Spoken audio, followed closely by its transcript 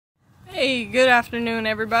Hey, good afternoon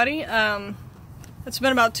everybody. It's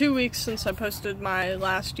been about 2 weeks since I posted my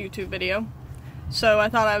last YouTube video, so I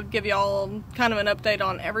thought I would give y'all kind of an update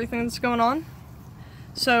on everything that's going on.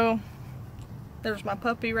 So, there's my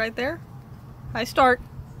puppy right there. Hi, Stark.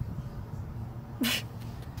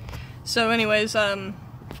 So anyways, so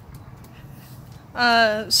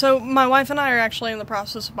my wife and I are actually in the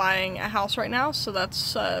process of buying a house right now, so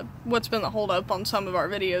that's what's been the hold up on some of our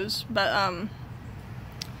videos. But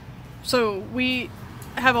so we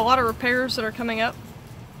have a lot of repairs that are coming up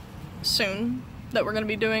soon that we're going to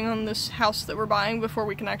be doing on this house that we're buying before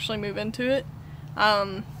we can actually move into it.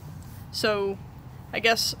 So I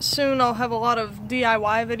guess soon I'll have a lot of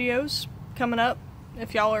DIY videos coming up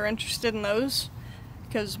if y'all are interested in those,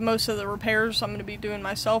 because most of the repairs I'm going to be doing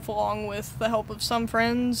myself along with the help of some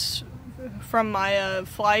friends from my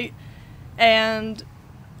flight and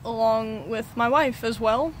along with my wife as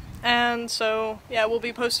well. And so yeah, we'll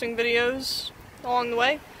be posting videos along the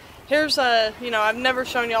way. Here's I've never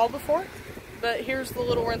shown y'all before, but here's the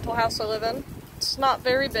little rental house I live in. It's not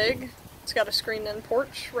very big. It's got a screened-in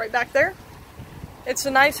porch right back there. It's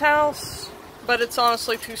a nice house, but it's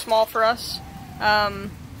honestly too small for us.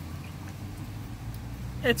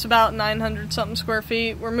 It's about 900 something square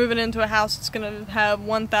feet. We're moving into a house that's going to have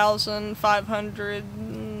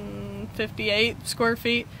 1,558 square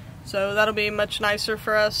feet. So that'll be much nicer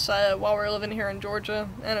for us while we're living here in Georgia.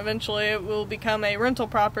 And eventually it will become a rental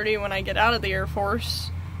property when I get out of the Air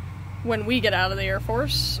Force. When we get out of the Air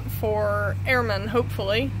Force, for airmen,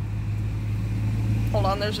 hopefully. Hold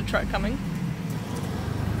on, there's a truck coming.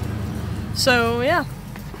 So yeah,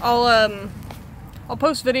 I'll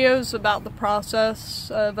post videos about the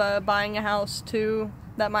process of buying a house too.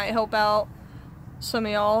 That might help out some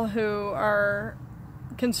of y'all who are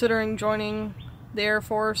considering joining the Air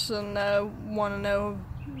Force and want to know,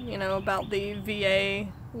 about the VA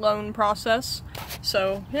loan process.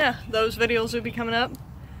 So yeah, those videos will be coming up.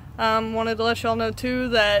 Wanted to let y'all know too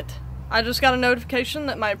that I just got a notification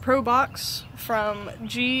that my Pro Box from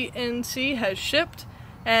GNC has shipped,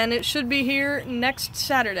 and it should be here next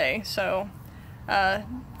Saturday. So I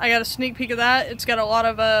got a sneak peek of that. It's got a lot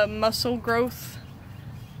of muscle growth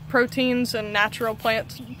proteins and natural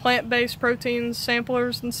plant-based proteins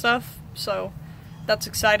samplers and stuff, so that's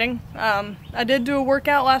exciting. I did do a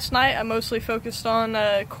workout last night. I mostly focused on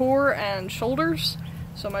core and shoulders,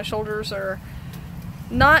 so my shoulders are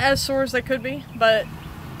not as sore as they could be, but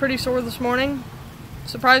pretty sore this morning.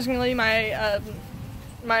 Surprisingly, my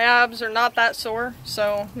abs are not that sore,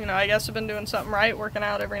 so I guess I've been doing something right, working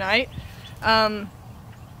out every night. Yeah,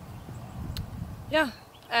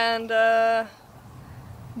 and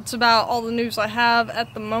it's about all the news I have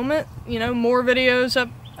at the moment. More videos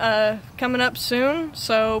coming up soon,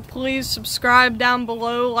 so please subscribe down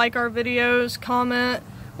below, like our videos, comment,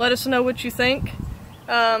 let us know what you think.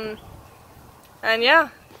 And yeah,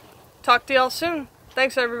 talk to y'all soon.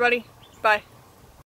 Thanks everybody. Bye.